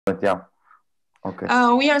But yeah, okay.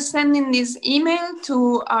 We are sending this email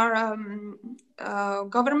to our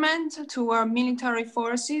government, to our military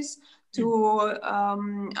forces, to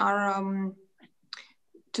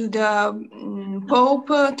to the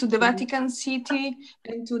Pope, to the Vatican City,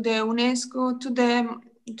 and to the UNESCO, to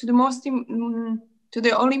the most to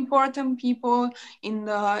the all important people in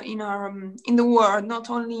the world, not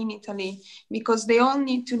only in Italy, because they all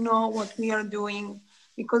need to know what we are doing,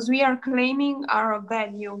 because we are claiming our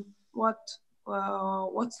value, what's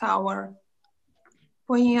our.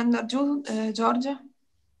 Puoi andare giù, Giorgia?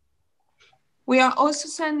 We are also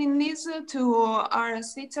sending this to our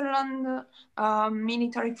Switzerland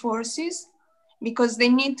military forces, because they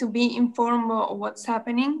need to be informed of what's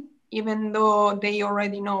happening, even though they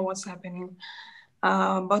already know what's happening.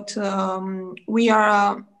 But we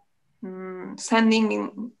are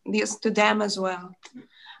sending this to them as well.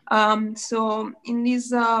 So in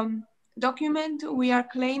this document, we are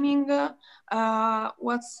claiming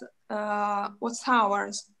what's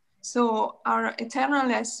ours. So our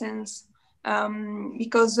eternal essence,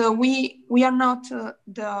 because we are not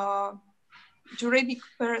the juridic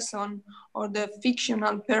person or the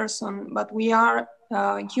fictional person, but we are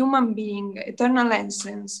human being, eternal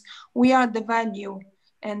essence. We are the value,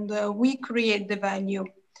 and we create the value.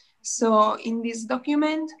 So in this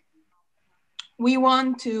document, we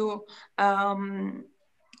want to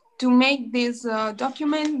make this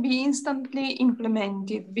document be instantly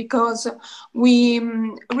implemented, because we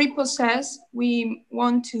repossess, we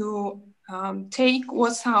want to take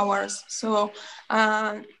what's ours. So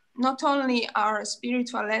not only our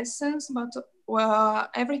spiritual essence, but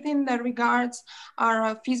everything that regards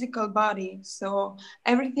our physical body. So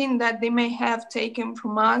everything that they may have taken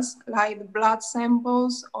from us, like blood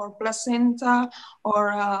samples or placenta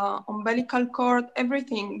or umbilical cord,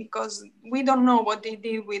 everything, because we don't know what they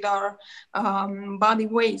did with our body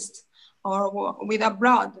waste or with our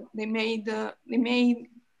blood. They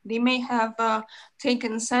may have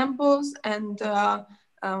taken samples and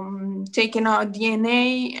taken our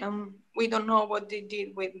DNA, and we don't know what they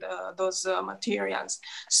did with those materials.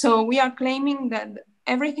 So we are claiming that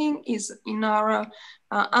everything is in our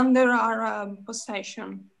under our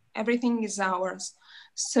possession. Everything is ours.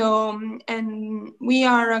 So, and we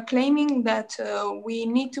are claiming that we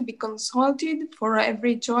need to be consulted for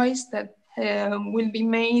every choice that will be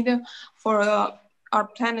made for our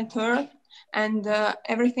planet Earth and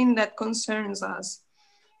everything that concerns us.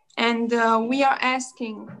 And we are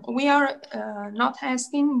not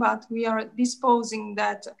asking, but we are disposing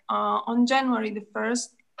that on January the 1st,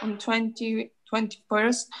 on 2021,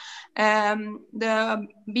 the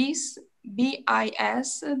BIS,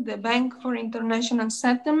 the Bank for International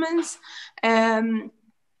Settlements,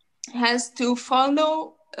 has to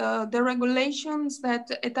follow the regulations that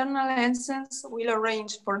Eternal Essence will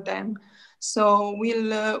arrange for them. So we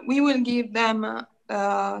will give them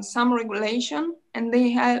some regulation, and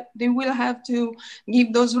they will have to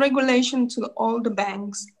give those regulations to all the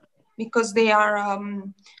banks, because they are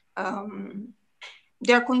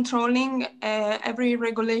controlling every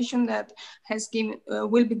regulation that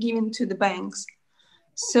will be given to the banks.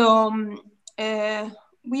 So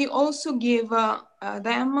we also give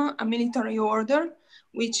them a military order,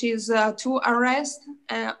 which is to arrest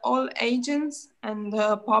all agents and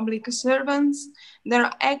public servants that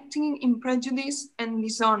are acting in prejudice and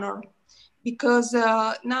dishonor, because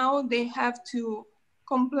now they have to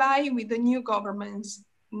comply with the new governance,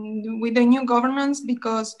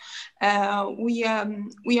 because we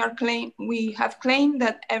have claimed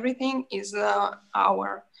that everything is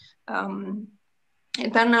our.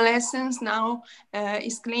 Eternal Essence now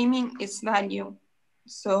is claiming its value.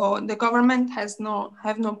 So the government have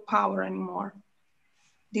no power anymore.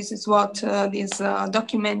 This is what this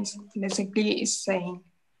document basically is saying.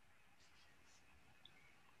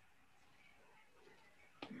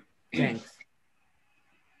 Thanks.